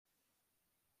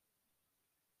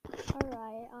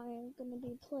Alright, I'm gonna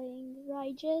be playing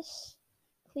Righteous,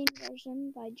 clean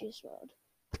version by Juice WRLD.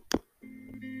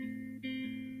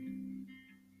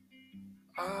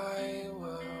 I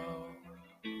will.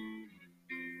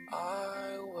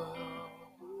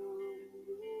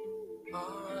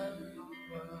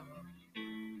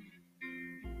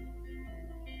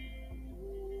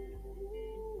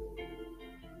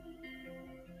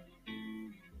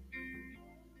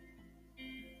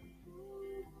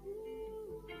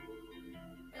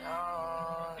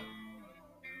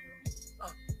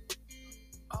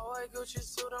 I Gucci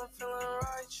suit, I'm feeling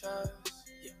righteous.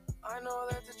 Yeah, I know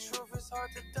that the truth is hard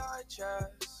to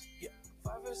digest. Yeah,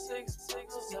 5 or 6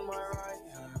 signals in my right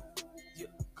hand. Yeah,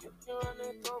 you're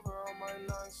running over on my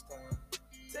nightstand.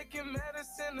 Taking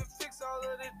medicine to fix all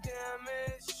of the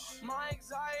damage. My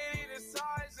anxiety the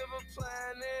size of a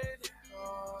planet.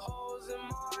 Holes in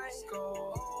my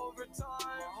skull. Overtime,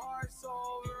 my heart's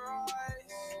over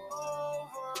ice.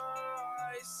 Over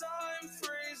ice, I'm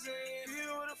freezing.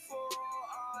 Beautiful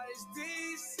eyes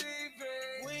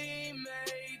deceiving. We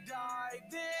may die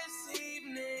this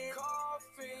evening.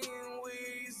 Coughing,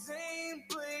 wheezing,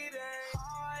 bleeding.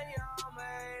 I am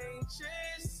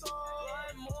anxious, so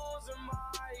blood moles in my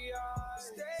eyes.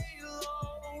 Stay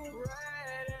low,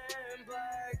 red and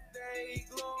black, they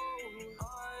glow.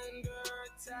 Under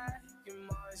attack in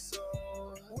my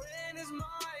soul. When is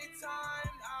my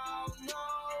time? I'll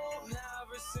know.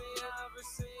 Never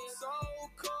seen so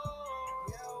cold.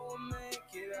 Yeah, we'll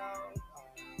make it out.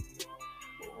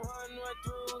 We'll run right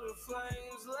through the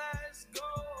flames. Let's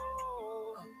go.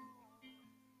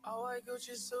 I like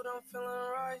Gucci suit, I'm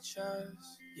feeling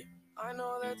righteous. Yeah, I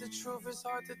know that the truth is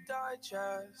hard to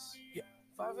digest. Yeah,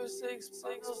 5 or 6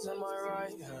 signals in my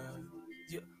right hand.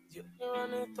 Yeah, you're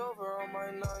running over on my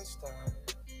nightstand.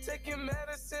 Taking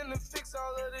medicine to fix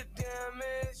all of the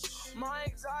damage. My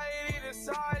anxiety the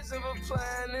size of a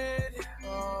planet.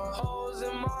 Holes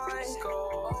in my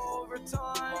skull.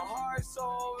 Overtime, my heart's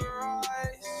over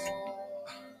ice.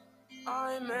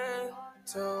 I'm in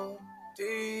too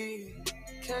deep.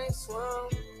 Can't swim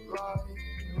like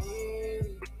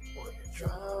me when you're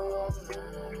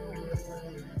drowning.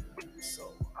 So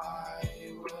I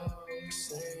will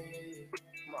see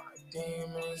my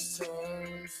demons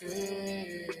 10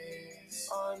 feet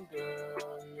under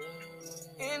me.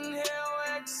 Inhale,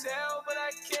 exhale, but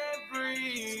I can't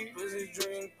breathe. Busy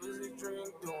drink,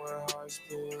 doing high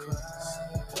speed.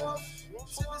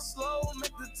 Sip it slow,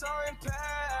 make the time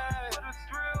pass.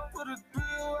 Put a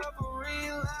thrill,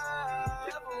 every lap.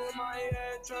 Devil in my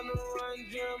head, tryna run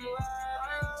gym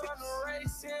laps. Tryna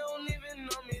race, he don't even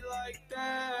know me like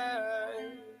that.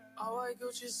 I like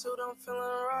Gucci suit, I'm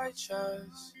feeling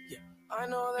righteous. Yeah, I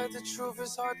know that the truth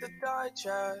is hard to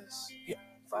digest. Yeah,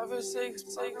 5 or 6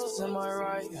 signals in my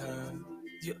right hand.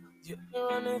 Yeah, you're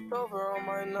running over on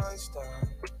my nightstand.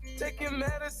 Taking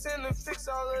medicine to fix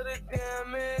all of the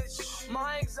damage.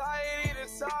 My anxiety the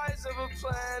size of a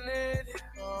planet.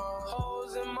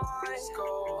 Holes in my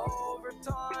skull.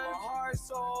 Overtime, my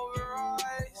heart's over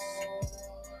ice.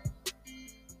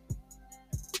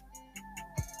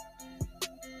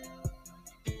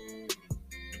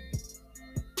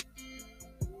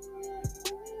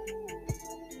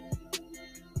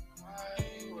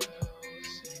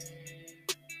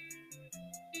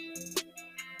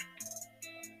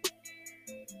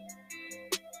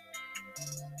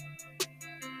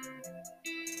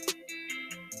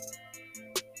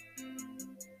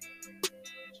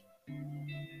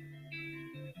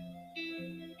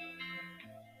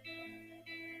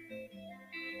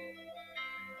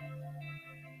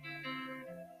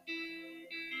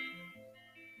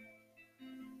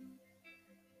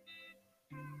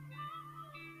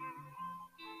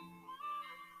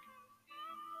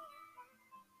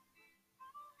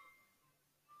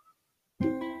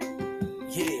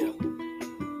 Yeah.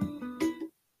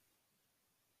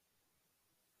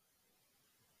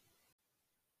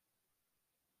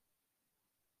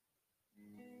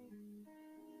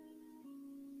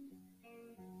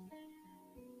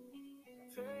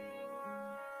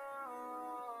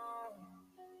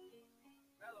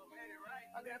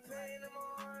 I got pain in my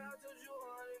heart, I told you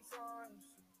 100 times.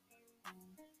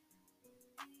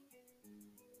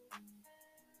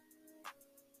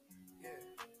 Yeah.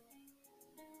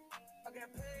 I got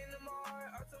pain in my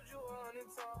heart, I told you 100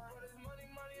 times. But it's money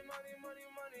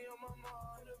on my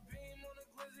mind. Put a beam on the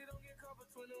glizzy, don't get caught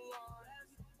between the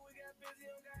lines. We got busy,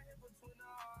 don't got hit between the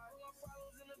eyes. Put my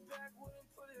follows in the backwood and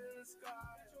put it in the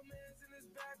sky. Your man's in his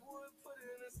backwood, put it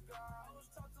in the sky. I was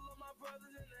taught to love my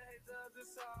brothers and I hate the other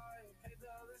side. Hate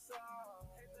the other side.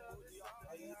 Hate the other side.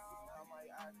 I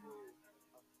might act cool.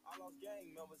 I lost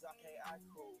gang members, I can't act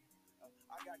cool.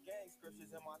 I got gang scriptures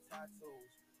in my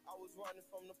tattoos. I was running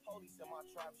from the police in my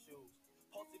trap shoes.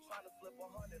 Posted trying to flip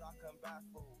 100, I come back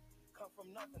fool. Come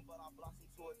from nothing, but I blossomed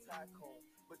to a tycoon.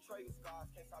 Betrayal scars,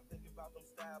 can't stop thinking about them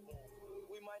stab wounds.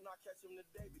 We might not catch him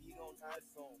today, but he gon' die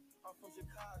soon. I'm from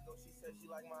Chicago, she said she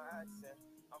like my accent.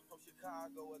 I'm from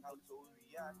Chicago, with how to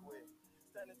react with.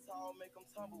 Standing tall, make them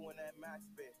tumble when that max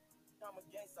bit. I'm a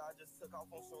gangster, I just took off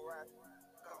on some rap.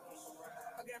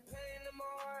 I got pain in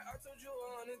my heart, I told you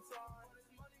 100 times.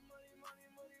 Money, money, money,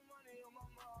 money, money on my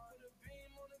mind. Put a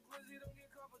beam on the glizzy, don't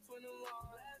get caught between the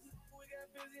lines. Last night we got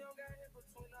busy, don't got hit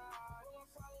between the eyes. Put my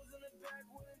problems in the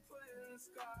backwood and put it in the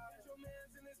sky. Get your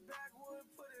mans in this backwood,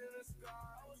 put it in the sky.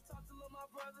 I was taught to love my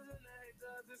brothers and they hate the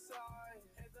other side.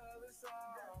 Hate the other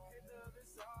side, hate the other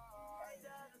side. Hate the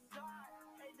other side,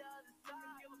 hate the other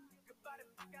side. Give a fuck about it,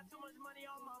 I got too much money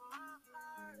on my mind.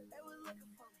 They was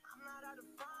looking for me, I'm not out of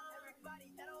fun. Everybody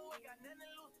that don't got nothing to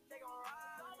lose, they gon'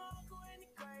 ride. I'm uncle in the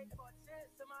grave, for a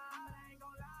chance to my eye. I ain't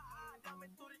gon' lie, I done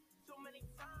been through this too many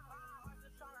times. I'm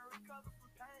just trying to recover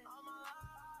from pain. All my life,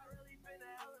 I really been to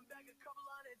hell and back a couple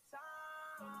hundred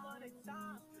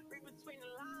times. Read between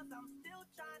the lines, I'm still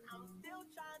trying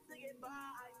to get by.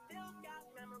 I still got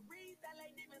memories that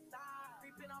lay deep inside,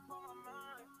 creeping up on my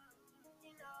mind.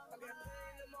 You know, I got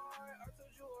pain in my heart, I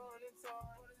told you 100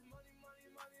 times. But it's money, money,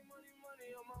 money, money, money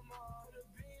on my mind. Put a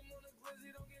beam on the glizzy,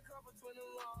 don't get caught between the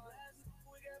lines. Last night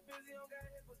we got busy, don't got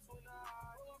hit between the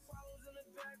eyes. Put my problems in the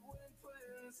backwood and put it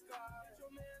in the sky. Get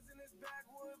your mans in this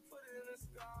backwood, put it in the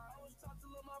sky. I was taught to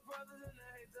love my brothers and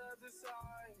they hate the other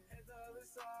side. Hate the other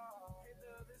side, hate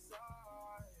the other side.